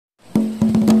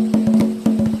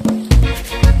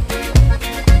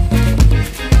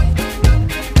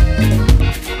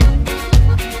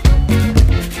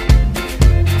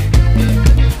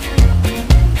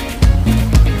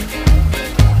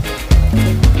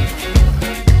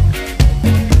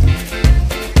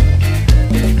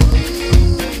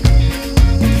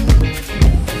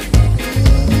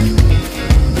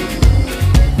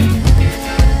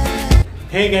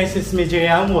Hey guys, it's me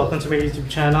JM. Welcome to my YouTube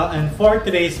channel, and for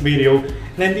today's video,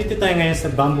 nandito tayo ngayon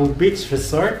sa Bamboo Beach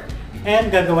Resort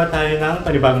and gagawa tayo ng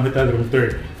panibagong hotel room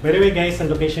tour. By the way guys, ang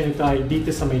location nito ay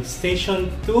dito sa may Station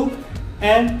 2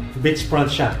 and Beachfront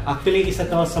siya. Actually, isa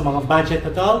to sa mga budget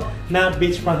hotel na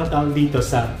Beachfront hotel dito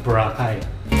sa Boracay.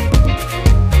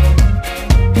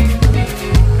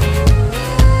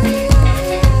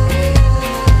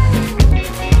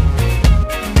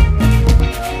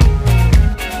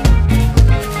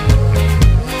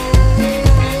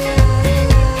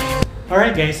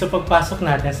 Alright guys, so pagpasok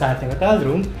natin sa ating hotel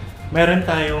room, meron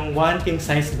tayong 1 king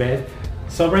size bed.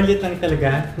 Sobrang liit lang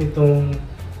talaga nitong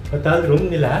hotel room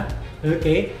nila.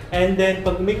 Okay? And then,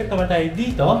 pag umikot naman tayo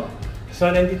dito, so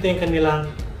nandito yung kanilang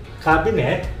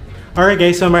cabinet. Alright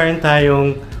guys, so meron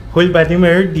tayong whole body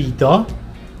mirror dito.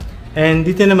 And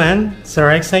dito naman, sa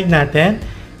right side natin,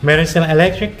 meron silang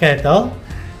electric kettle.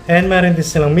 And meron din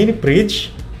silang mini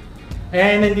fridge.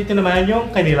 And nandito naman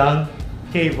yung kanilang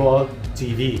cable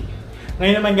TV.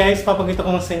 Ngayon naman guys, papakita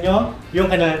ko sa inyo yung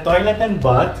kanilang toilet and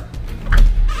bath.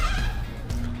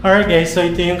 Alright guys, so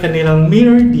ito yung kanilang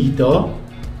mirror dito.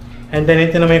 And then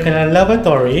ito naman yung kanilang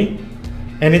lavatory.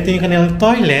 And ito yung kanilang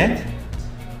toilet.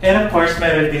 And of course,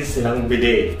 meron din silang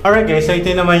bidet. Alright guys, so ito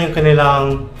naman yung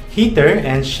kanilang heater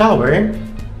and shower.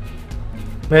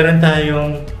 Meron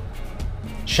tayong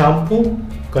shampoo,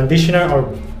 conditioner, or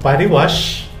body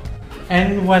wash.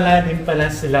 And wala din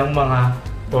pala silang mga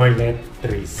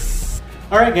toiletries.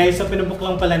 Alright guys, so pinabuk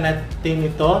lang pala natin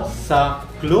ito sa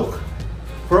Klook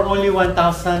for only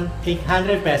 1,800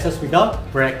 pesos without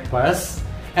breakfast.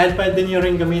 And pwede nyo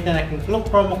rin gamitin ang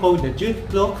Klook promo code na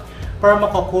JUDEKLOOK para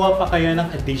makakuha pa kayo ng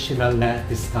additional na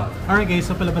discount. Alright guys,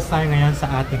 so palabas tayo ngayon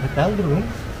sa ating hotel room.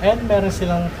 And meron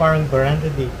silang parang veranda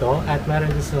dito at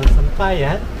meron din silang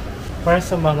sampayan para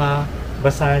sa mga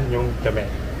basahan yung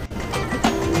damit.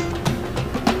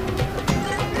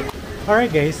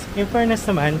 Alright guys, in fairness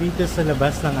naman, dito sa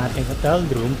labas ng ating hotel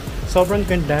room, sobrang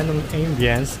ganda ng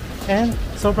ambience and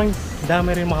sobrang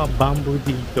dami rin mga bamboo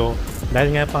dito.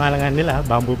 Dahil nga pangalan nila,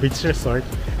 Bamboo Beach Resort,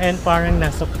 and parang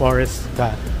nasa forest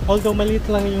ka. Although maliit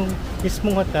lang yung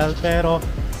mismong hotel, pero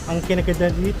ang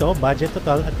kinaganda dito, budget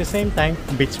hotel, at the same time,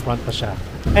 beachfront pa siya.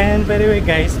 And by the way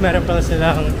guys, meron pala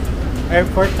silang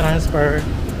airport transfer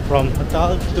from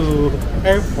hotel to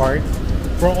airport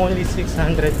for only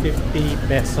 650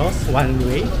 pesos one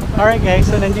way. Alright guys,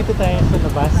 so nandito tayo sa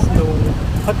labas ng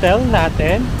hotel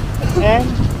natin and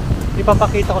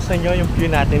ipapakita ko sa inyo yung view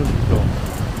natin dito.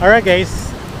 Alright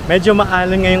guys, medyo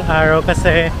maalon ngayong araw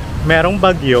kasi merong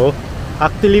bagyo.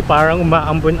 Actually parang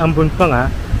umaambon-ambon pa nga,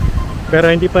 pero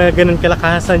hindi pa ganun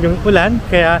kalakasan yung ulan,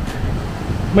 kaya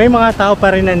may mga tao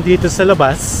pa rin nandito sa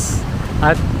labas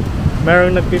at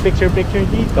merong nagpipicture-picture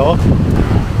dito.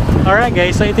 Alright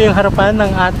guys, so ito yung harapan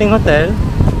ng ating hotel.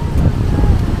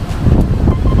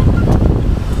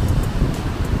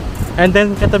 And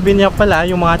then katabi niya pala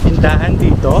yung mga tindahan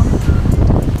dito.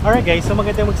 Alright guys, so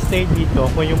maganda mag-stay dito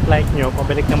kung yung flight nyo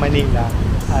pabalik na Manila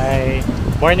ay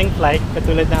morning flight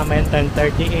katulad namin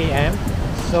 10:30 AM.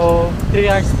 So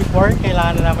 3 hours before,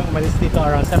 kailangan na namin umalis dito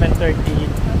around 7:30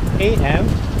 AM.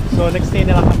 So nag-stay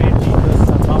na lang kami dito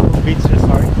sa Bamboo Beach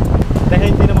Resort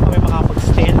dahil hindi naman kami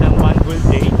makapag-stay ng one full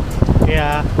day.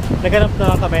 Kaya naghanap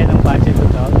na lang kami ng budget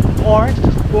hotel. Or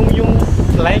kung yung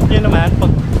flight nyo naman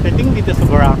pagdating dito sa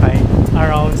Boracay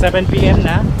around 7 PM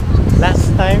na.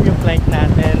 Last time yung flight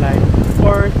natin ay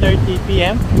 4:30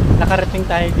 PM. Nakarating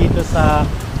tayo dito sa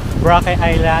Boracay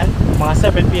Island mga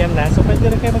 7 PM na. So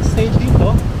pwede rin kayo mag-stay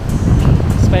dito,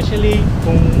 especially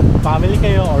kung family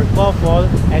kayo or couple,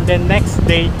 and then next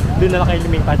day doon na lang kayo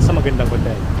lumipat sa magandang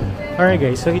hotel. Alright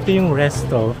guys, so ito yung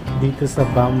resto dito sa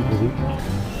Bamboo.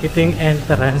 Ito yung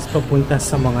entrance papunta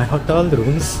sa mga hotel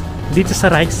rooms. Dito sa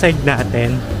right side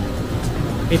natin,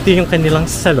 ito yung kanilang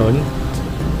salon.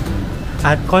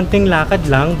 At konting lakad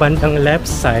lang, bandang left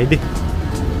side,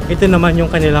 ito naman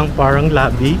yung kanilang parang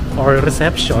lobby or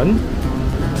reception.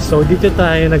 So dito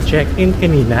tayo nag-check-in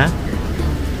kanina.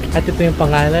 At ito yung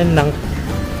pangalan ng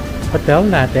hotel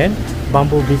natin,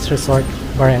 Bamboo Beach Resort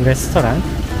Bar and Restaurant.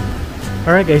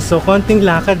 Alright guys, so konting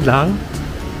lakad lang,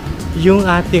 yung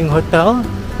ating hotel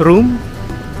room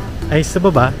ay sa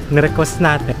baba, nirequest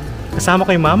natin. Kasama ko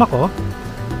yung mama ko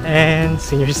and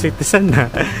senior citizen na.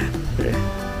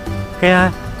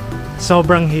 Kaya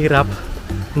sobrang hirap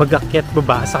mag-akyat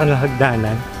baba sa kanilang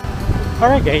hagdanan.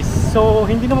 Alright guys, so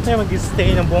hindi naman tayo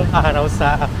mag-stay ng buong araw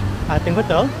sa ating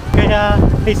hotel. Kaya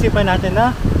naisipan natin na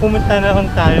pumunta na lang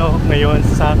tayo ngayon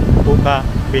sa Puka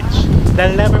Beach.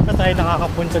 Dahil never pa tayo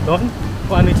nakakapunta doon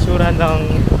kung ano itsura ng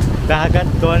dagat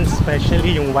doon,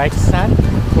 especially yung white sand,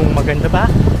 kung maganda ba.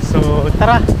 So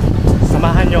tara,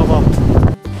 Samahan niyo ako.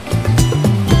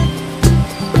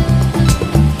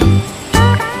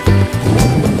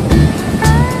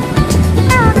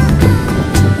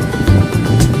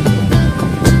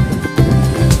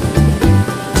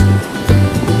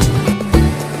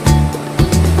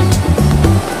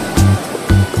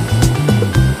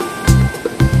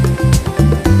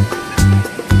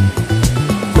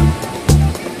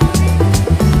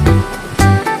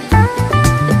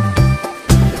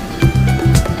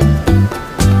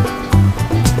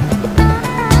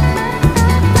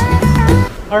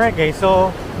 Alright guys,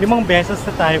 so 5 beses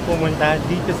na tayo pumunta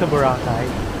dito sa Boracay.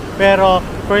 Pero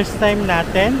first time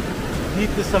natin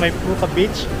dito sa may Puka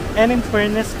Beach. And in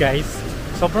fairness guys,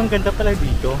 sobrang ganda pala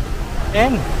dito.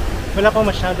 And wala pa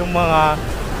masyadong mga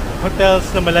hotels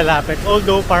na malalapit.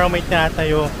 Although parang may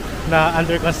tinatayo na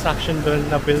under construction doon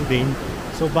na building.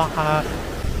 So baka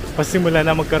pasimula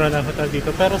na magkaroon ng hotel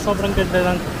dito. Pero sobrang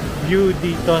ganda ng view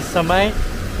dito sa may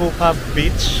Puka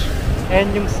Beach. And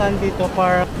yung sun dito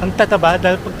parang ang tataba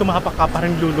dahil pag tumapak ka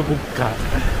parang lulubog ka.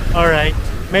 Alright,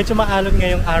 medyo maalon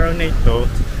ngayong araw na ito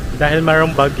dahil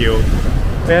mayroong bagyo.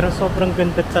 Pero sobrang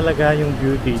ganda talaga yung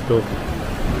view dito.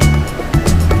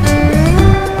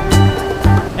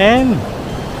 And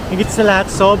higit sa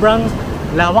lahat, sobrang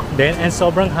lawak din and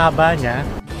sobrang haba niya.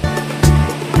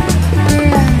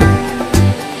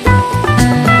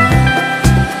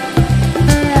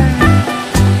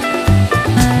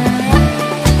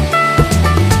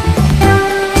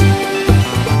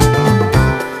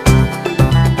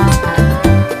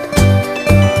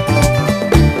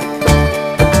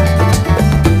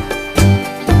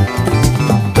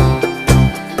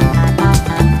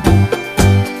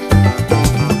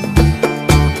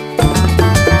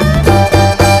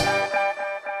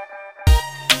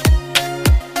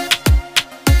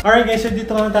 Alright guys, so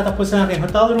dito ko natatapos ang aking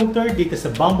hotel room tour dito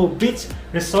sa Bamboo Beach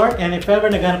Resort. And if ever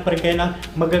naghanap pa rin kayo ng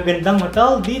magagandang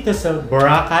hotel dito sa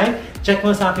Boracay, check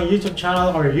mo sa aking YouTube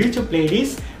channel or YouTube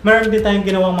playlist. Meron din tayong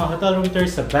ginawang mga hotel room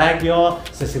tours sa Baguio,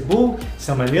 sa Cebu,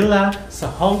 sa Manila, sa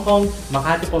Hong Kong,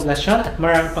 Makati Poblacion at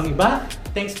marami pang iba.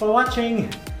 Thanks for watching!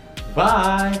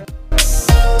 Bye!